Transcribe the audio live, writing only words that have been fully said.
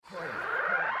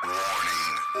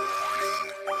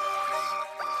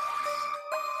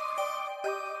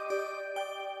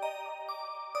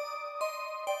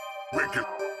wicked,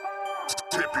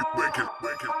 hippie wicked,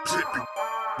 hippie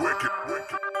wicked,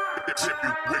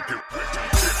 hippie wicked,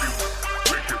 hippie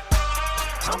wicked.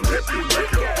 I'm hippie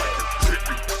wicked,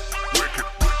 hippie wicked.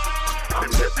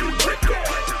 I'm hippie wicked,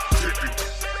 hippie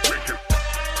wicked.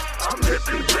 I'm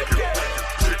hippie wicked,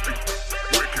 hippie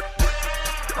wicked.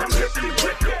 I'm hippie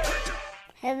wicked.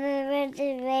 Happy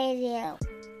Birthday Radio.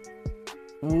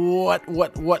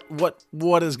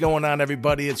 What is going on,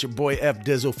 everybody? It's your boy F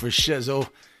Dizzle for Shizzle.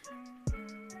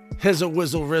 Hizzle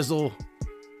Whizzle Rizzle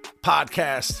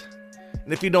podcast.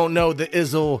 And if you don't know the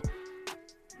Izzle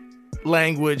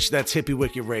language, that's Hippie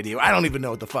Wicked Radio. I don't even know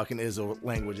what the fucking Izzle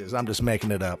language is. I'm just making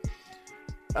it up.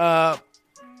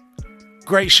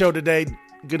 Great show today.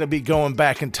 Gonna be going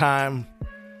back in time.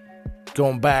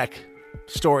 Going back.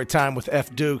 Story time with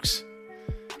F Dukes.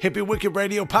 Hippie Wicked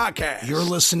Radio Podcast. You're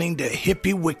listening to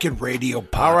Hippie Wicked Radio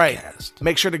Podcast. All right.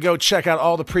 Make sure to go check out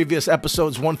all the previous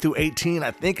episodes 1 through 18. I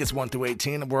think it's 1 through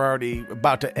 18. We're already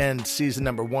about to end season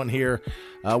number 1 here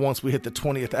once we hit the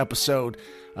 20th episode.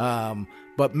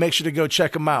 But make sure to go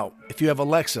check them out. If you have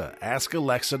Alexa, ask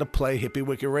Alexa to play Hippie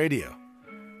Wicked Radio.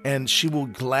 And she will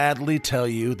gladly tell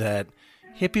you that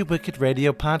Hippie Wicked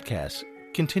Radio Podcast,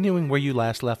 continuing where you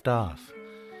last left off.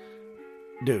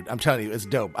 Dude, I'm telling you, it's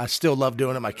dope. I still love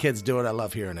doing it. My kids do it. I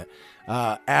love hearing it.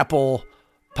 Apple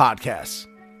Podcasts,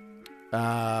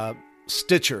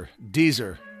 Stitcher,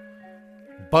 Deezer,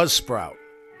 Buzzsprout,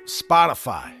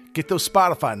 Spotify. Get those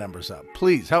Spotify numbers up.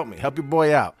 Please help me. Help your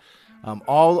boy out.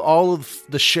 All of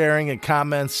the sharing and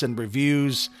comments and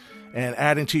reviews and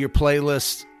adding to your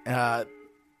playlist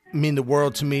mean the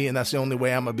world to me, and that's the only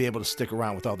way I'm going to be able to stick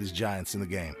around with all these giants in the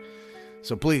game.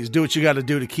 So please do what you got to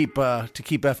do to keep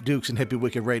F Dukes and Hippie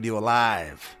Wicked Radio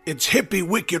alive. It's Hippie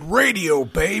Wicked Radio,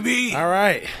 baby. All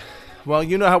right. Well,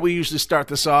 you know how we usually start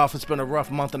this off. It's been a rough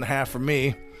month and a half for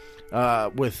me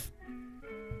with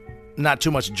not too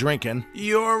much drinking.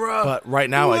 But right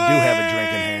now I do have a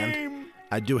drink in hand.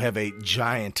 I do have a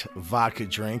giant vodka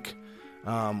drink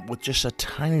with just a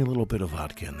tiny little bit of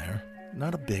vodka in there.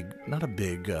 Not a big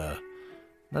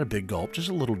gulp, just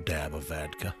a little dab of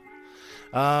vodka.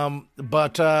 Yeah,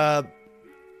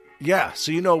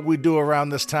 so you know what we do around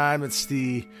this time. It's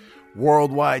the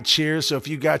worldwide cheers. So if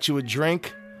you got you a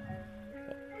drink,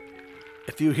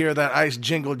 if you hear that ice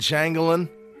jingle jangling,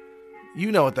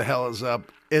 you know what the hell is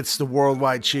up. It's the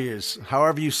worldwide cheers.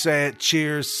 However you say it,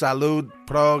 cheers, salud,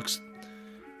 progs.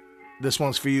 This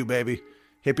one's for you, baby.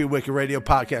 Hippie Wicked Radio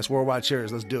Podcast, worldwide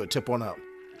cheers. Let's do it. Tip one up.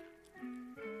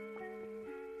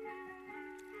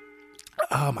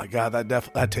 Oh my God,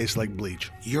 that tastes like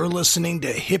bleach. You're listening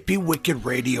to Hippie Wicked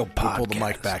Radio Podcast. Pull the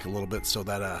mic back a little bit so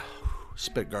that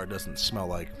spit guard doesn't smell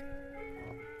like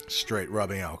straight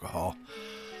rubbing alcohol.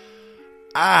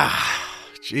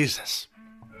 Jesus.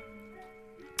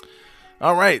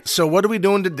 All right, so what are we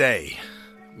doing today?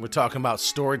 We're talking about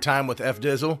story time with F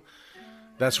Dizzle.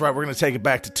 That's right, we're going to take it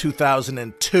back to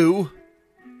 2002.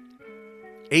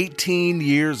 18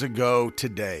 years ago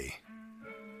today.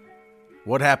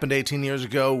 What happened 18 years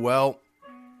ago? Well,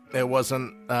 it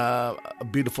wasn't a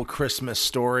beautiful Christmas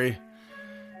story.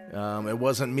 It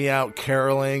wasn't me out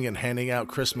caroling and handing out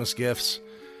Christmas gifts.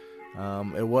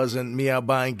 It wasn't me out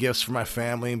buying gifts for my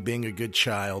family and being a good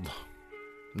child.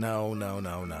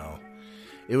 No.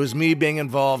 It was me being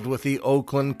involved with the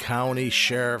Oakland County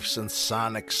Sheriff's and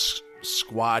Sonic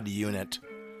Squad Unit.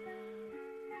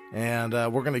 And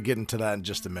we're going to get into that in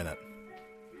just a minute.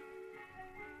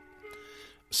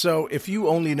 So if you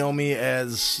only know me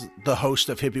as the host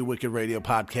of Hippie Wicked Radio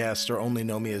Podcast or only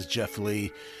know me as Jeff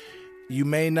Lee, you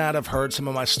may not have heard some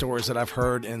of my stories that I've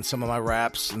heard in some of my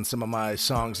raps and some of my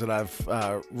songs that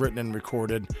I've written and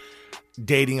recorded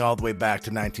dating all the way back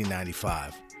to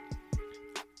 1995.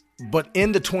 But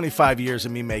in the 25 years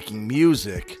of me making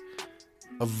music,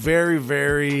 a very,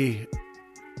 very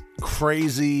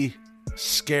crazy,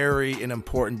 scary, and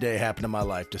important day happened in my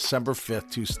life, December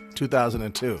 5th,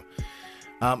 2002.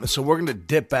 So we're going to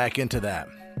dip back into that.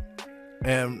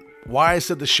 And why I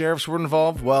said the sheriffs were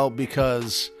involved? Well,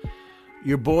 because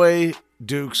your boy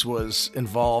Dukes was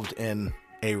involved in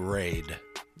a raid.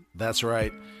 That's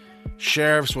right.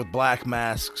 Sheriffs with black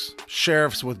masks,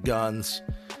 sheriffs with guns.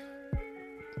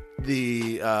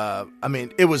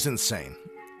 It was insane.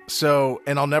 So,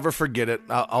 and I'll never forget it.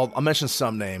 I'll mention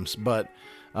some names, but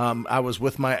I was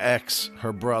with my ex,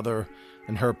 her brother,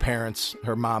 and her parents,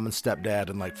 her mom and stepdad,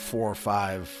 and like 4 or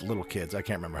 5 little kids. I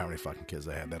can't remember how many fucking kids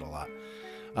they had. They had a lot.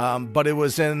 But it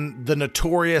was in the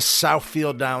notorious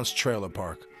Southfield Downs trailer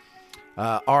park.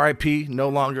 RIP no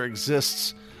longer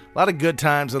exists. A lot of good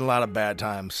times and a lot of bad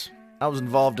times. I was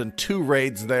involved in 2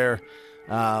 raids there.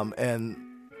 And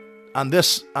on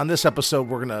this episode,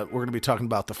 we're gonna be talking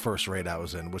about the first raid I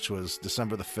was in, which was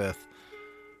December the 5th,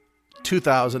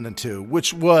 2002,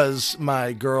 which was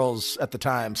my girl's at the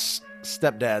time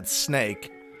stepdad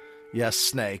Snake. Yes,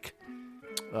 Snake.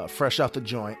 Fresh out the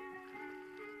joint.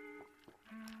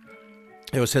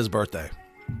 It was his birthday,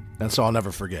 and so I'll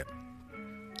never forget.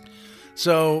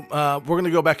 So we're going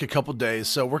to go back a couple days.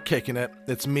 So we're kicking it.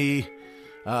 It's me,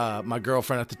 my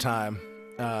girlfriend at the time,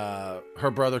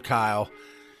 her brother Kyle,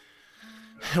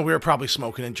 and we were probably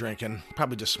smoking and drinking,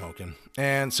 probably just smoking.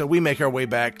 And so we make our way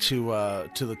back to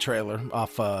the trailer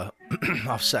off off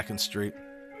 2nd Street,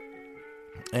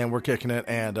 and we're kicking it.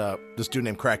 And this dude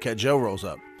named Crackhead Joe rolls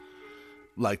up.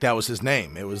 Like, that was his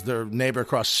name. It was their neighbor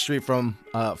across the street from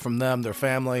them, their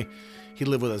family. He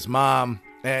lived with his mom,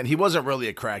 and he wasn't really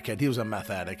a crackhead. He was a meth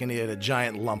addict, and he had a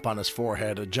giant lump on his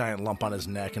forehead, a giant lump on his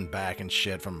neck and back and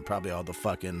shit from probably all the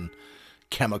fucking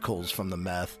chemicals from the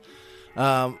meth.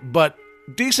 But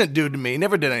decent dude to me.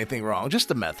 Never did anything wrong.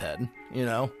 Just a meth head, you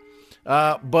know.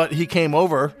 But he came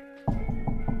over,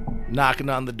 knocking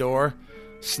on the door.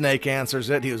 Snake answers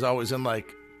it. He was always in,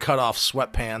 like, cut off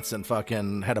sweatpants and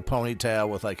fucking had a ponytail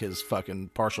with like his fucking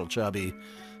partial chubby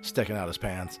sticking out his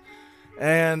pants.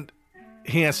 And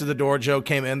he answered the door. Joe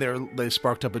came in there. They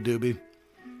sparked up a doobie.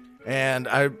 And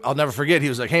I'll never forget. He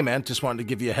was like, "Hey man, just wanted to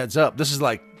give you a heads up. This is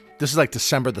like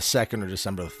December the 2nd or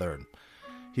December the 3rd.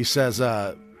 He says,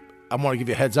 I want to give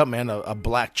you a heads up, man. A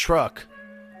black truck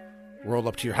rolled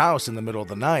up to your house in the middle of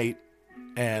the night,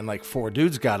 and like 4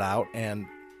 dudes got out and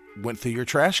went through your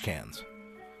trash cans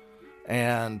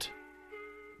and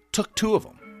took 2 of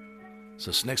them."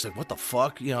 So Snake's like, "What the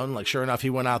fuck?" You know, and like, sure enough, he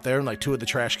went out there and like 2 of the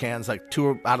trash cans, like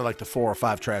 2 out of like the 4 or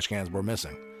 5 trash cans were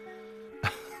missing.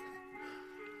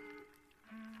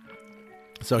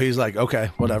 So he's like,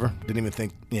 "Okay, whatever." Didn't even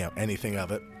think, anything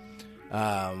of it.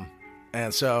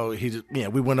 And so he just,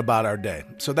 we went about our day.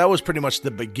 So that was pretty much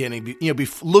the beginning.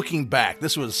 Looking back,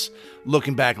 this was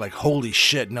looking back like, holy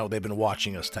shit, no, they've been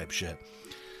watching us type shit.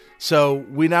 So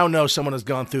we now know someone has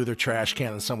gone through their trash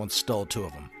can and someone stole 2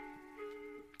 of them.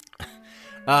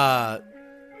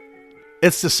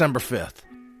 It's December 5th.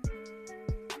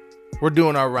 We're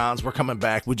doing our rounds. We're coming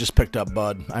back. We just picked up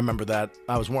Bud. I remember that.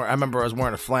 I remember I was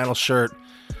wearing a flannel shirt.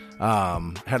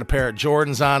 Had a pair of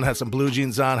Jordans on. Had some blue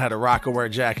jeans on. Had a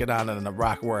Rockaware jacket on and a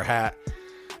Rockaware hat.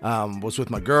 Was with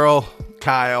my girl,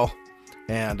 Kyle,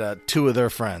 and 2 of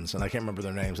their friends. And I can't remember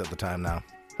their names at the time now.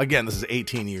 Again, this is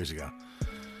 18 years ago.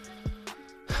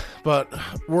 But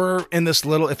we're in this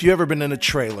little, if you've ever been in a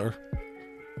trailer,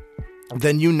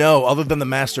 then other than the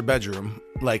master bedroom,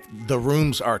 like the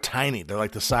rooms are tiny. They're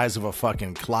like the size of a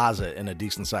fucking closet in a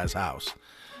decent sized house.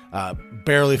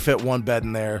 Barely fit 1 bed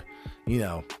in there.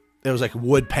 There was like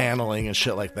wood paneling and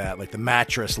shit like that. Like the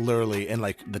mattress literally and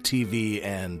like the TV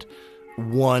and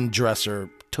 1 dresser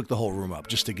took the whole room up,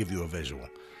 just to give you a visual.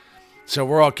 So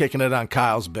we're all kicking it on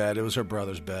Kyle's bed. It was her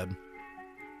brother's bed.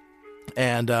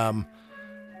 And,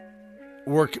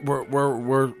 we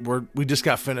just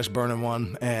got finished burning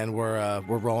one, and we're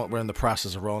in the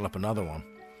process of rolling up another one.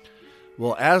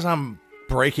 Well, as I'm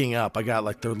breaking up, I got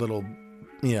like their little,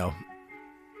 the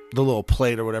little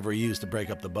plate or whatever he used to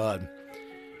break up the bud.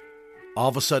 All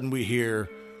of a sudden we hear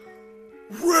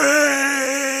raid,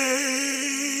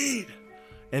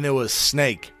 and it was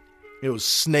Snake. It was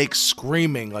Snake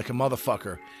screaming like a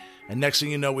motherfucker. And next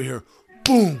thing you know, we hear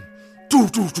boom, doo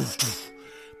doo doo doo.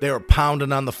 They were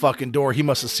pounding on the fucking door. He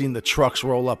must have seen the trucks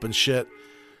roll up and shit.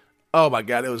 Oh my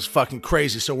God, it was fucking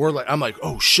crazy. So I'm like,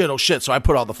 oh shit. So I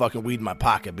put all the fucking weed in my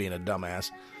pocket, being a dumbass.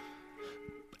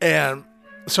 And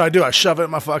so I shove it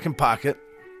in my fucking pocket.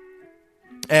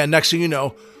 And next thing you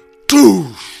know,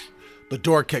 doosh, the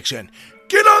door kicks in.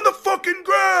 Get on the fucking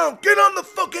ground! Get on the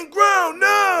fucking ground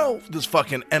now! This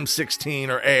fucking M16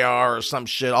 or AR or some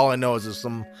shit. All I know is there's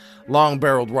some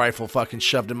long-barreled rifle fucking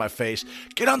shoved in my face.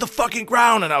 Get on the fucking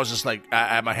ground! And I was just like,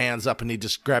 I had my hands up, and he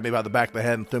just grabbed me by the back of the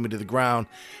head and threw me to the ground.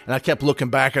 And I kept looking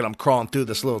back at him crawling through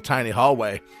this little tiny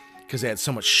hallway because they had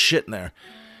so much shit in there.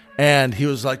 And he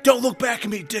was like, "Don't look back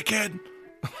at me, dickhead."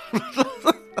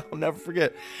 I'll never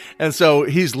forget. And so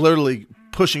he's literally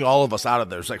pushing all of us out of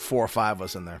there. There's like 4 or 5 of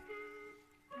us in there.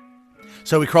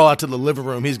 So we crawl out to the living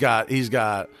room. He's got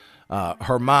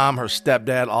her mom, her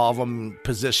stepdad, all of them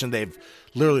positioned. They've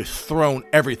literally thrown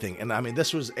everything. And I mean,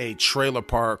 this was a trailer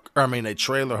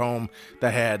home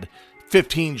that had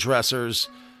 15 dressers,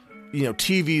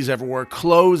 TVs everywhere,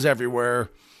 clothes everywhere.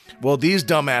 Well, these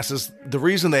dumbasses, the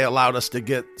reason they allowed us to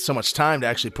get so much time to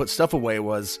actually put stuff away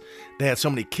was they had so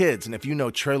many kids. And if you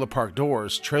know trailer park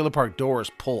doors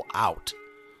pull out.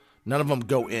 None of them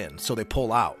go in, so they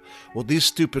pull out. Well, these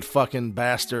stupid fucking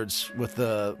bastards with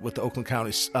the Oakland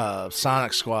County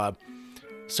Sonic Squad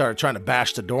started trying to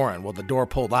bash the door in. Well, the door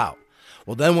pulled out.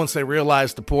 Well, then once they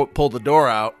realized to pull the door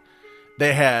out,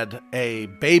 they had a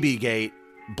baby gate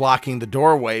blocking the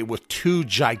doorway with 2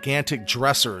 gigantic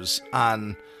dressers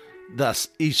on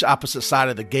each opposite side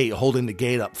of the gate, holding the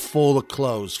gate up, full of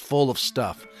clothes, full of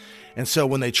stuff. And so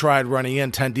when they tried running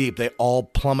in 10 deep, they all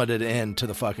plummeted into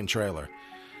the fucking trailer.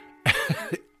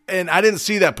 And I didn't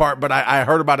see that part, but I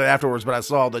heard about it afterwards, but I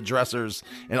saw the dressers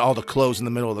and all the clothes in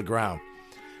the middle of the ground.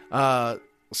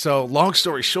 So long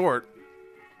story short,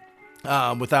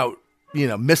 without,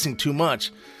 missing too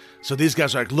much. So these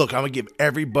guys are like, look, I'm going to give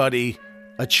everybody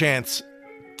a chance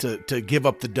to give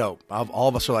up the dope. All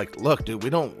of us are like, look, dude, we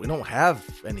don't have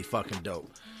any fucking dope.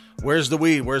 Where's the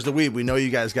weed? Where's the weed? We know you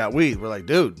guys got weed. We're like,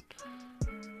 dude,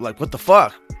 like, what the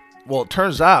fuck? Well, it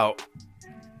turns out,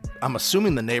 I'm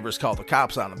assuming the neighbors called the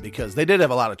cops on them because they did have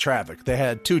a lot of traffic. They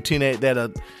had they had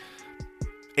a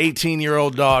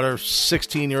 18-year-old daughter,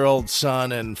 16-year-old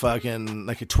son, and fucking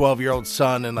like a 12-year-old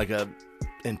son,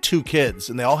 and 2 kids,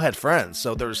 and they all had friends.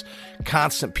 So there's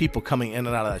constant people coming in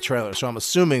and out of that trailer. So I'm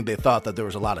assuming they thought that there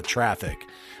was a lot of traffic,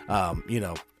 and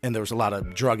there was a lot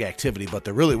of drug activity, but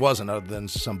there really wasn't, other than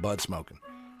some bud smoking.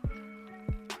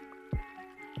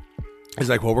 He's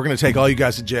like, well, we're going to take all you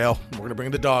guys to jail. We're going to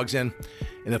bring the dogs in.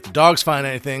 And if the dogs find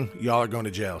anything, y'all are going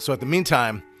to jail. So at the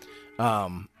meantime,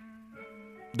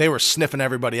 they were sniffing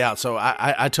everybody out. So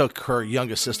I took her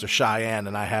youngest sister, Cheyenne,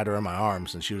 and I had her in my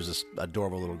arms. And she was this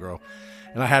adorable little girl.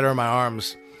 And I had her in my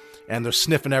arms. And they're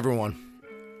sniffing everyone.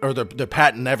 Or they're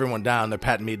patting everyone down. They're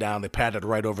patting me down. They patted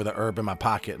right over the herb in my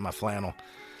pocket, in my flannel.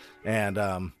 And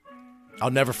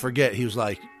I'll never forget. He was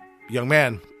like, young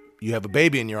man, you have a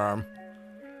baby in your arm.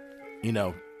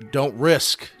 Don't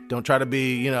risk. Don't try to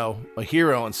be, a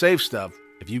hero and save stuff.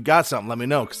 If you got something, let me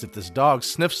know. Because if this dog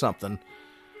sniffs something,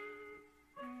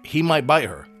 he might bite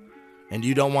her. And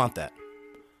you don't want that.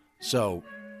 So,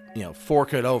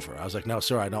 fork it over. I was like, no,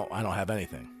 sir, I don't have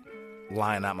anything.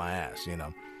 Lying out my ass,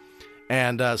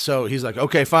 And so he's like,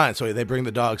 okay, fine. So they bring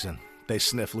the dogs in. They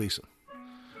sniff Lisa.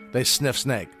 They sniff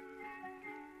Snake.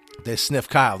 They sniff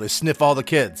Kyle. They sniff all the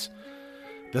kids.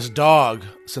 This dog,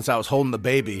 since I was holding the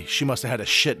baby, she must have had a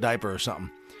shit diaper or something.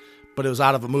 But it was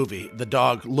out of a movie. The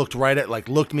dog looked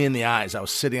looked me in the eyes. I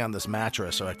was sitting on this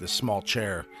mattress or this small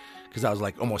chair because I was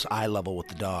almost eye level with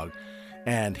the dog.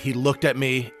 And he looked at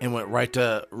me and went right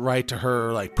to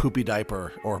her poopy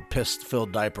diaper or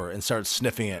piss-filled diaper and started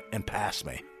sniffing it and passed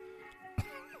me.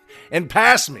 And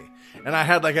I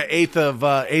had an eighth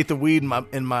of weed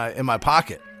in my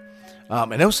pocket.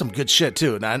 And it was some good shit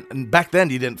too. And back then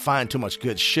you didn't find too much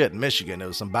good shit in Michigan. It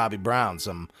was some Bobby Brown,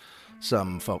 some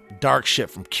dark shit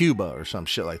from Cuba or some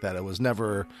shit like that. It was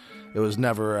never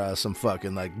some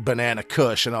fucking Banana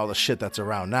Kush and all the shit that's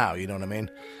around now. You know what I mean?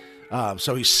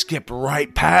 So he skipped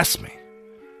right past me.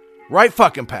 Right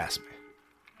fucking past me.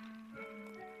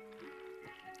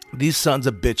 These sons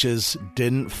of bitches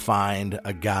didn't find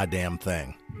a goddamn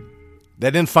thing. They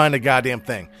didn't find a goddamn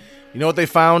thing. You know what they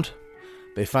found?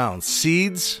 They found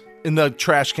seeds in the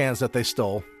trash cans that they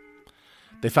stole.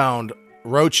 They found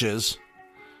roaches.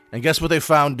 And guess what they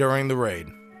found during the raid?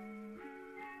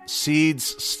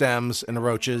 Seeds, stems, and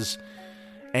roaches,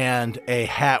 and a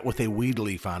hat with a weed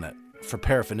leaf on it for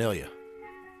paraphernalia.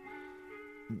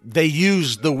 They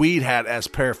used the weed hat as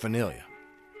paraphernalia.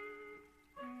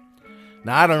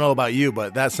 Now, I don't know about you,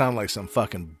 but that sounded like some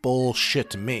fucking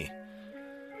bullshit to me.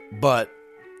 But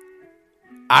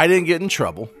I didn't get in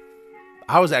trouble.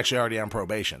 I was actually already on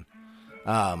probation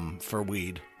for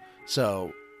weed.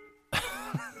 So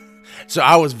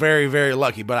I was very, very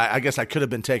lucky. But I guess I could have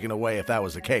been taken away if that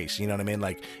was the case. You know what I mean?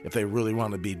 If they really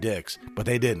wanted to be dicks. But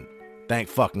they didn't. Thank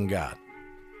fucking God.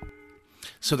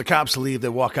 So the cops leave. They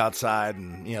walk outside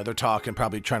and, they're talking,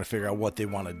 probably trying to figure out what they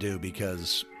want to do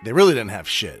because they really didn't have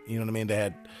shit. You know what I mean?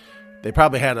 They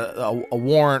probably had a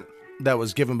warrant that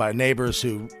was given by neighbors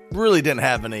who really didn't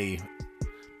have any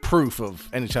proof of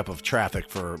any type of traffic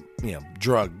for,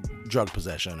 drug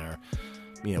possession or,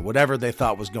 whatever they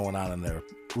thought was going on in there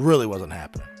really wasn't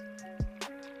happening.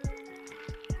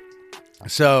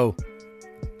 So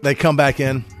they come back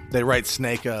in. They write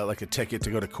Snake a ticket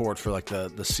to go to court for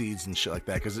the seeds and shit like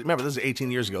that. Because remember, this is 18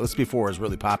 years ago. This is before it was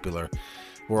really popular,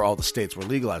 where all the states were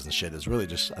legalizing shit. It's really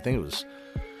just, I think it was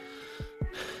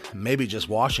maybe just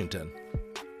Washington.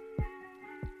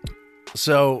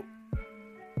 So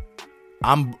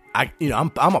I'm a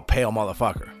pale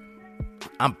motherfucker.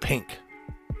 I'm pink.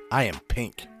 I am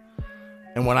pink.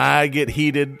 And when I get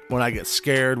heated, when I get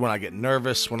scared, when I get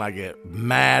nervous, when I get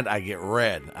mad, I get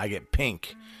red. I get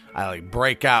pink. I like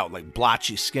break out like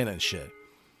blotchy skin and shit.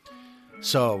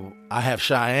 So I have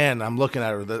Cheyenne. I'm looking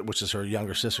at her, which is her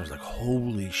younger sister. I was like,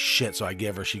 holy shit. So I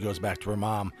give her. She goes back to her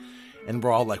mom. And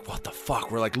we're all like, what the fuck?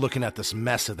 We're like looking at this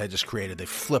mess that they just created. They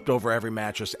flipped over every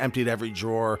mattress, emptied every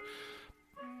drawer,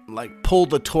 like pulled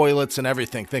the toilets and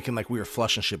everything, thinking like we were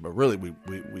flushing shit. But really, we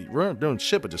weren't doing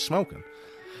shit, but just smoking.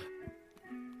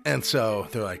 And so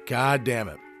they're like, God damn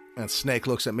it. And Snake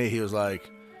looks at me. He was like,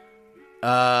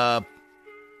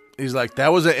 he's like,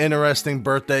 that was an interesting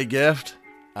birthday gift.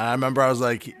 I remember I was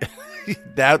like,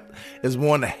 that is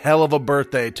one hell of a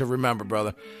birthday to remember,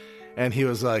 brother. And he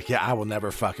was like, yeah, I will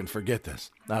never fucking forget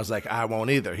this. And I was like, I won't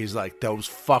either. He's like, those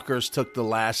fuckers took the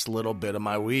last little bit of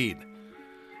my weed.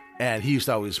 And he used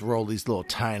to always roll these little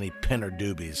tiny pinner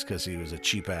doobies because he was a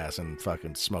cheap ass and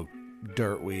fucking smoked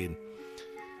dirt weed.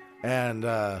 And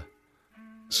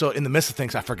so in the midst of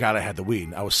things, I forgot I had the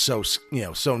weed. I was so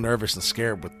nervous and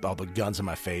scared with all the guns in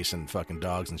my face and fucking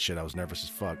dogs and shit. I was nervous as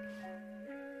fuck.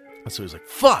 And so he was like,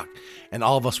 fuck. And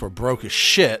all of us were broke as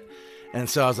shit. And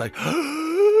so I was like,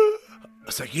 I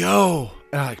was like, yo.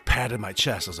 And I like patted my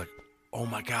chest. I was like, oh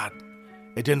my God.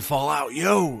 It didn't fall out.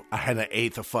 Yo. I had an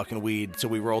eighth of fucking weed. So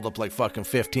we rolled up like fucking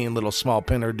 15 little small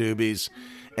pinner doobies.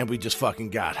 And we just fucking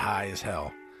got high as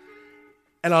hell.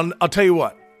 And I'll tell you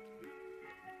what.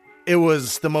 It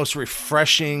was the most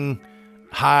refreshing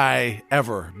high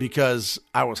ever. Because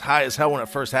I was high as hell when it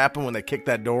first happened. When they kicked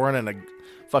that door in and a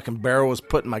fucking barrel was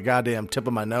put in my goddamn tip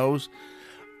of my nose.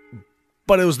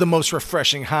 But it was the most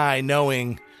refreshing high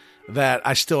knowing that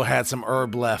I still had some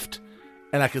herb left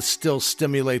and I could still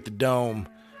stimulate the dome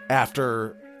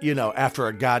after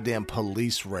a goddamn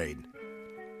police raid.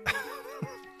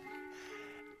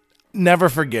 Never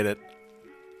forget it.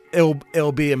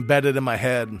 It'll be embedded in my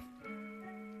head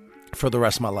for the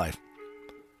rest of my life.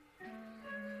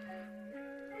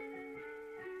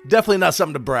 Definitely not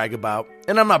something to brag about.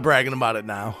 And I'm not bragging about it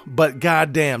now. But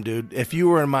goddamn, dude, if you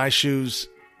were in my shoes,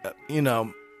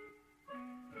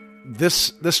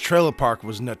 this trailer park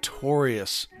was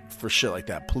notorious for shit like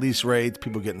that. Police raids,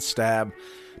 people getting stabbed,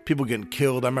 people getting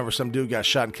killed. I remember some dude got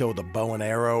shot and killed with a bow and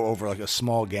arrow over like a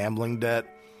small gambling debt.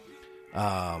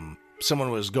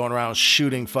 Someone was going around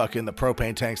shooting fucking the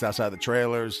propane tanks outside the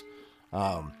trailers.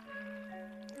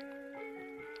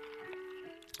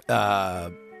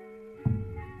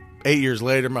 8 years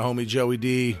later, my homie Joey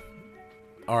D,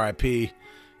 R.I.P.,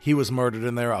 he was murdered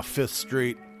in there off 5th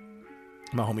Street.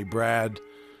 My homie Brad,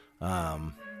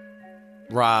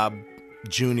 Rob,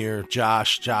 Junior,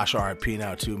 Josh R.I.P.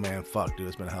 now too, man. Fuck, dude,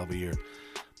 it's been a hell of a year.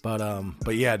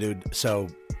 But yeah, dude. So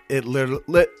it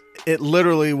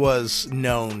literally was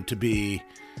known to be,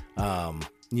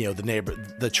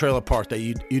 the trailer park that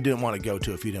you didn't want to go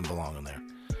to if you didn't belong in there.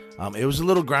 It was a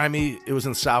little grimy. It was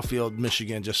in Southfield,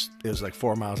 Michigan. It was like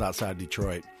 4 miles outside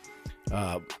Detroit.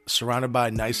 Surrounded by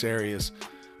nice areas,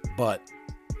 but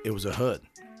it was a hood.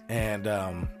 And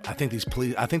I think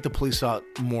the police thought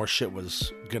more shit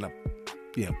was gonna,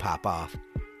 pop off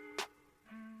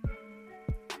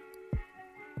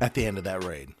at the end of that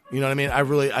raid. You know what I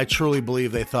mean? I truly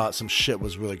believe they thought some shit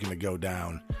was really gonna go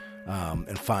down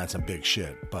and find some big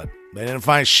shit. But they didn't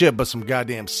find shit but some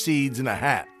goddamn seeds in a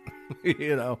hat.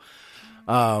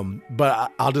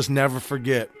 But I'll just never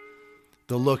forget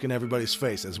the look in everybody's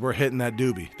face as we're hitting that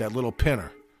doobie, that little pinner,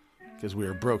 because we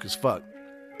were broke as fuck,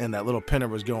 and that little pinner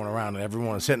was going around and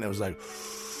everyone was hitting it. It was like,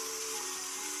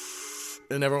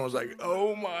 and everyone was like,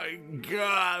 oh my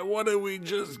God, what did we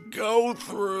just go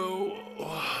through?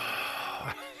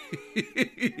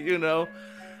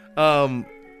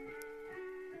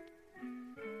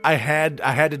 I had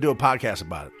to do a podcast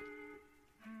about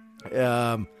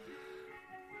it.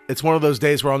 It's one of those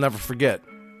days where I'll never forget.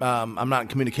 I'm not in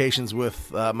communications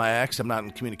with my ex. I'm not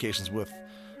in communications with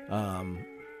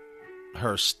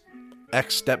her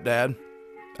ex-stepdad.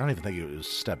 I don't even think it was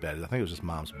stepdad. I think it was just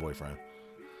mom's boyfriend.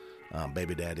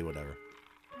 Baby daddy, whatever.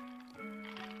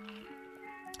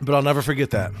 But I'll never forget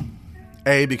that.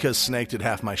 A, because Snake did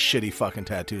half my shitty fucking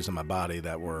tattoos on my body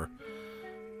that were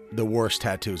the worst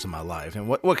tattoos in my life. And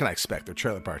what can I expect? They're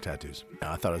trailer park tattoos.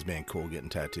 I thought I was being cool getting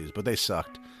tattoos, but they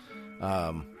sucked.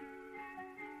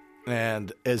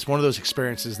 And it's one of those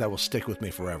experiences that will stick with me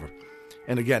forever.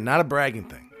 And again, not a bragging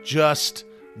thing, just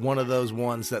one of those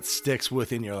ones that sticks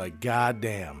with you and you're like, God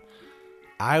damn,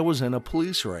 I was in a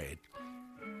police raid.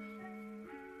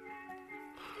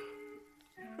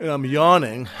 And I'm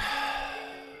yawning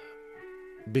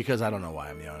because I don't know why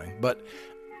I'm yawning, but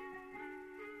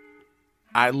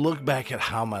I look back at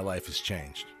how my life has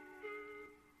changed.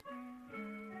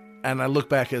 And I look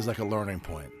back as like a learning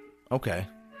point. Okay.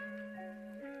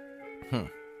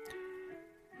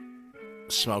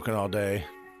 Smoking all day,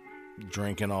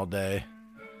 drinking all day.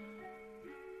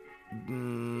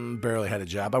 Barely had a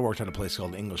job. I worked at a place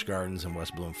called English Gardens in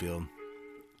West Bloomfield,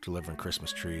 delivering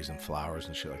Christmas trees and flowers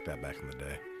and shit like that back in the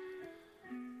day.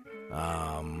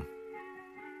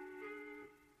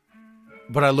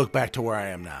 But I look back to where I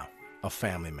am now, a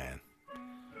family man.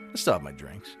 I still have my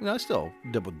drinks. I still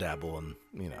dibble-dabble and,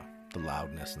 the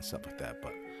loudness and stuff like that.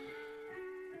 But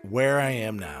where I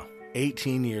am now,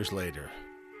 18 years later,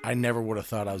 I never would have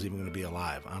thought I was even going to be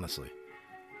alive, honestly.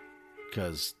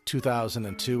 Because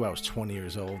 2002, I was 20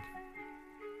 years old.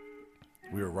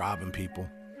 We were robbing people.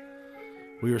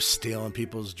 We were stealing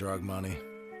people's drug money.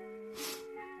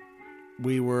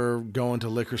 We were going to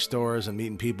liquor stores and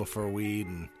meeting people for weed,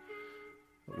 and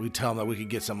we'd tell them that we could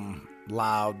get some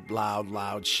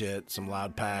loud shit, some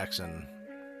loud packs, and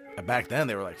back then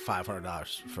they were like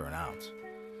 $500 for an ounce.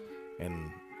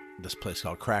 In this place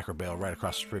called Cracker Barrel, right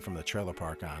across the street from the trailer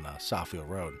park on Southfield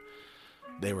Road.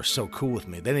 They were so cool with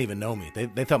me. They didn't even know me.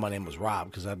 They thought my name was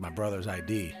Rob because I had my brother's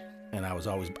ID, and I was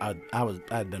always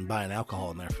I'd been buying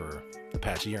alcohol in there for the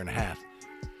past year and a half.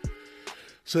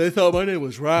 So they thought my name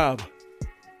was Rob.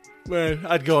 Man,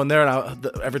 I'd go in there, and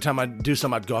every time I'd do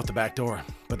something, I'd go out the back door.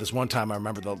 But this one time, I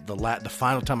remember the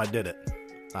final time I did it.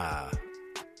 I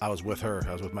was with her.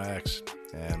 I was with my ex,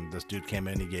 and this dude came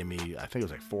in. He gave me, I think it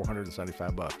was like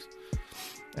 $475.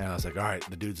 And I was like, all right,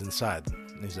 the dude's inside.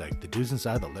 And he's like, the dude's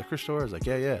inside the liquor store? I was like,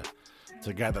 yeah. It's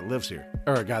a guy that lives here,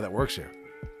 or a guy that works here.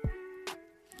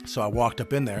 So I walked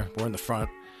up in there. We're in the front,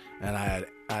 and I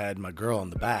had my girl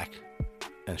in the back.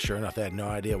 And sure enough, they had no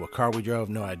idea what car we drove,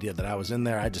 no idea that I was in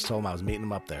there. I just told them I was meeting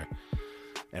them up there.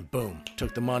 And boom,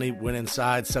 took the money, went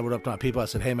inside, said what up to my people. I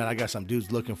said, hey, man, I got some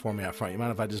dudes looking for me out front. You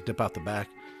mind if I just dip out the back?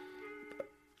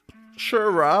 Sure,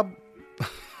 Rob.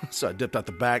 So I dipped out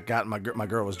the back, got my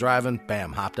girl was driving,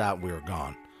 bam, hopped out, and we were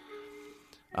gone.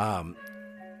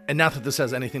 And not that this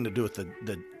has anything to do with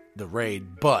the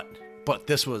raid, but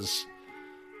this was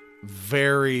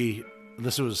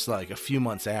like a few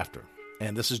months after.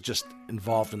 And this is just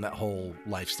involved in that whole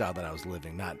lifestyle that I was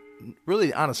living. Not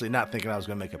really, honestly, not thinking I was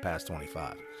going to make it past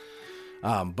 25.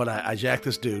 But I jacked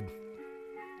this dude.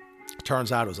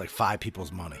 Turns out it was like 5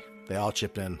 people's money. They all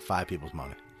chipped in 5 people's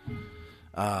money.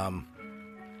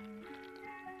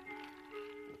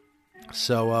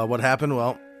 So what happened?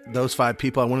 Well, those 5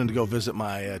 people, I wanted to go visit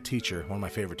my teacher, one of my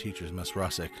favorite teachers, Miss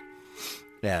Russick,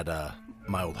 at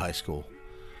my old high school.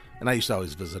 And I used to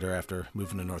always visit her after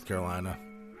moving to North Carolina.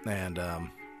 And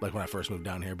like when I first moved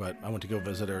down here, but I went to go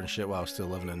visit her and shit while I was still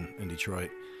living in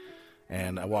Detroit.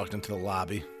 And I walked into the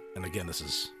lobby, and again, this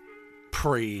is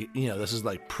pre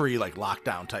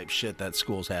lockdown type shit that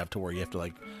schools have to where you have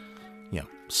to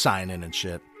sign in and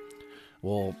shit.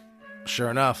 Well,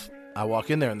 sure enough, I walk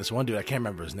in there, and this one dude, I can't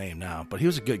remember his name now, but he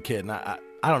was a good kid, and I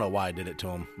don't know why I did it to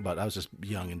him, but I was just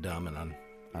young and dumb and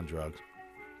on drugs.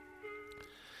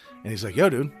 And he's like, yo,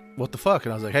 dude, what the fuck?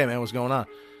 And I was like, hey, man, what's going on?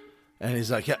 And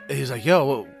he's like,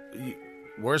 yo,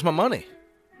 where's my money?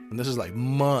 And this is like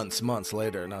months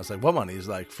later. And I was like, what money? He's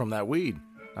like, from that weed.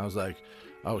 I was like,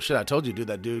 oh shit, I told you, dude,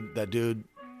 that dude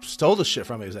stole the shit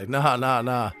from me. He's like,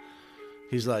 nah.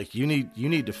 He's like, you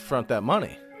need to front that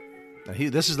money.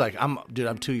 And this is like, I'm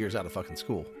 2 years out of fucking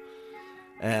school.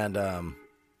 And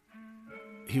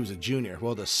he was a junior.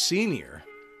 Well, the senior,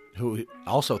 who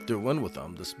also threw in with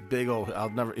him, this big old,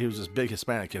 he was this big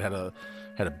Hispanic kid, had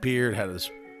a beard, had this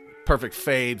perfect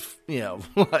fade,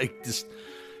 like just,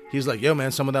 he was like, yo,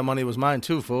 man, some of that money was mine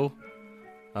too, fool.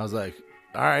 I was like,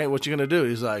 all right, what you gonna do?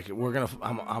 He's like,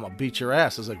 I'm gonna beat your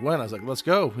ass. I was like, when? I was like, let's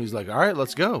go. He's like, all right,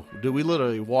 let's go. Dude, we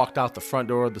literally walked out the front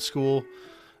door of the school.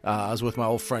 I was with my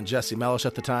old friend Jessie Mellish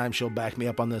at the time. She'll back me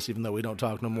up on this, even though we don't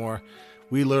talk no more.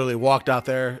 We literally walked out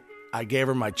there. I gave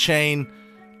her my chain.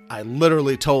 I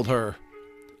literally told her,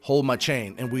 hold my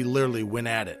chain. And we literally went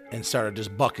at it and started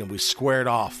just bucking. We squared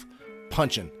off,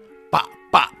 punching. Bop,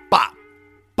 bop, bop,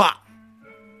 bop,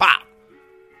 bop.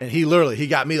 And he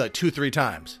got me like 2-3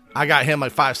 times. I got him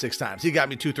like 5-6 times. He got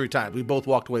me 2-3 times. We both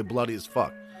walked away bloody as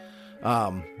fuck.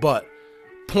 But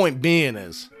point being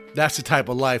is, that's the type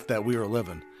of life that we were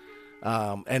living.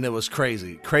 And it was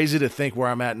crazy to think where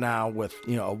I'm at now with,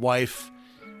 a wife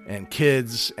and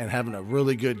kids and having a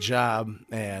really good job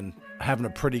and having a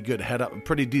pretty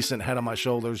decent head on my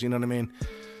shoulders. You know what I mean?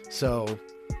 So,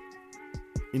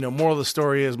 moral of the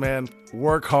story is, man,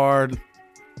 work hard.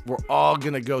 We're all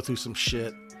going to go through some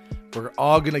shit. We're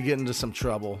all going to get into some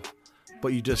trouble, but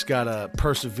you just got to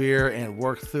persevere and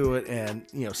work through it and,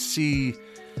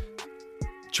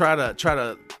 try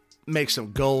to make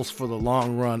some goals for the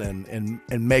long run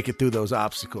and make it through those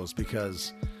obstacles.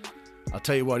 Because I'll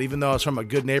tell you what, even though I was from a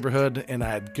good neighborhood and I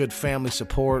had good family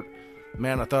support,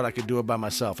 man, I thought I could do it by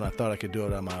myself, and I thought I could do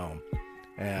it on my own.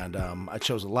 And I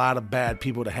chose a lot of bad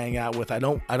people to hang out with. I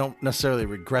don't necessarily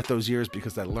regret those years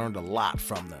because I learned a lot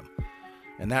from them,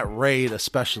 and that raid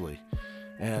especially.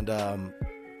 And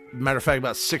matter of fact,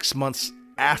 about 6 months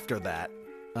after that,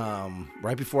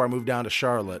 right before I moved down to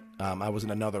Charlotte, I was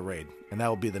in another raid, and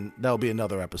that'll be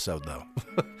another episode though,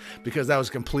 because that was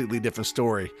a completely different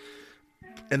story,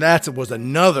 and that was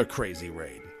another crazy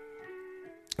raid.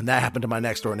 And that happened to my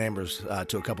next door neighbors,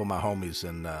 to a couple of my homies,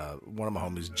 and one of my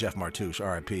homies, Jeff Martouche,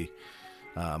 R.I.P.,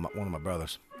 one of my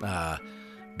brothers. But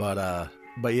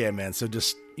yeah, man. So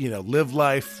just, live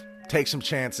life, take some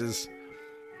chances.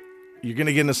 You're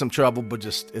gonna get into some trouble, but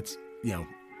just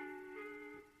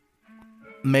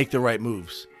make the right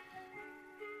moves.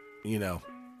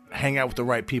 Hang out with the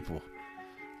right people.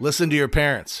 Listen to your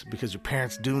parents, because your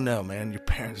parents do know, man. Your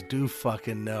parents do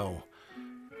fucking know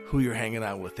who you're hanging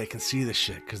out with. They can see the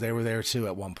shit because they were there too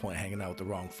at one point, hanging out with the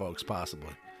wrong folks,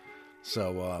 possibly.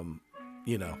 So,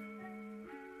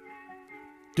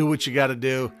 do what you got to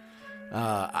do.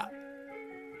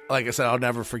 Like I said, I'll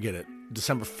never forget it.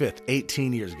 December 5th,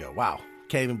 18 years ago. Wow.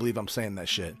 Can't even believe I'm saying that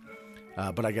shit.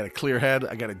 But I got a clear head.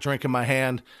 I got a drink in my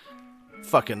hand.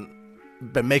 Fucking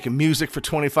been making music for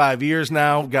 25 years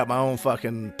now. Got my own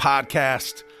fucking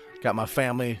podcast. Got my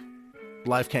family.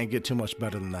 Life can't get too much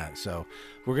better than that. So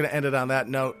we're going to end it on that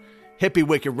note. Hippie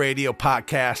Wicked Radio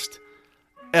Podcast.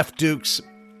 F Dukes.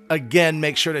 Again,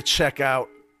 make sure to check out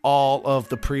all of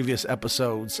the previous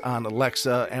episodes on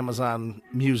Alexa, Amazon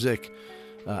Music,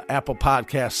 Apple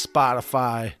Podcasts,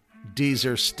 Spotify,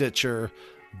 Deezer, Stitcher,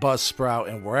 Buzzsprout,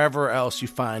 and wherever else you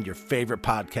find your favorite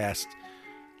podcast.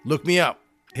 Look me up.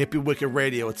 Hippie Wicked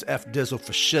Radio. It's F Dizzle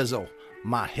for shizzle,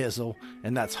 my hizzle,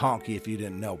 and that's honky if you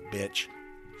didn't know, bitch.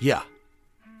 Yeah.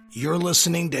 You're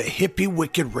listening to Hippie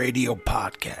Wicked Radio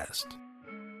Podcast.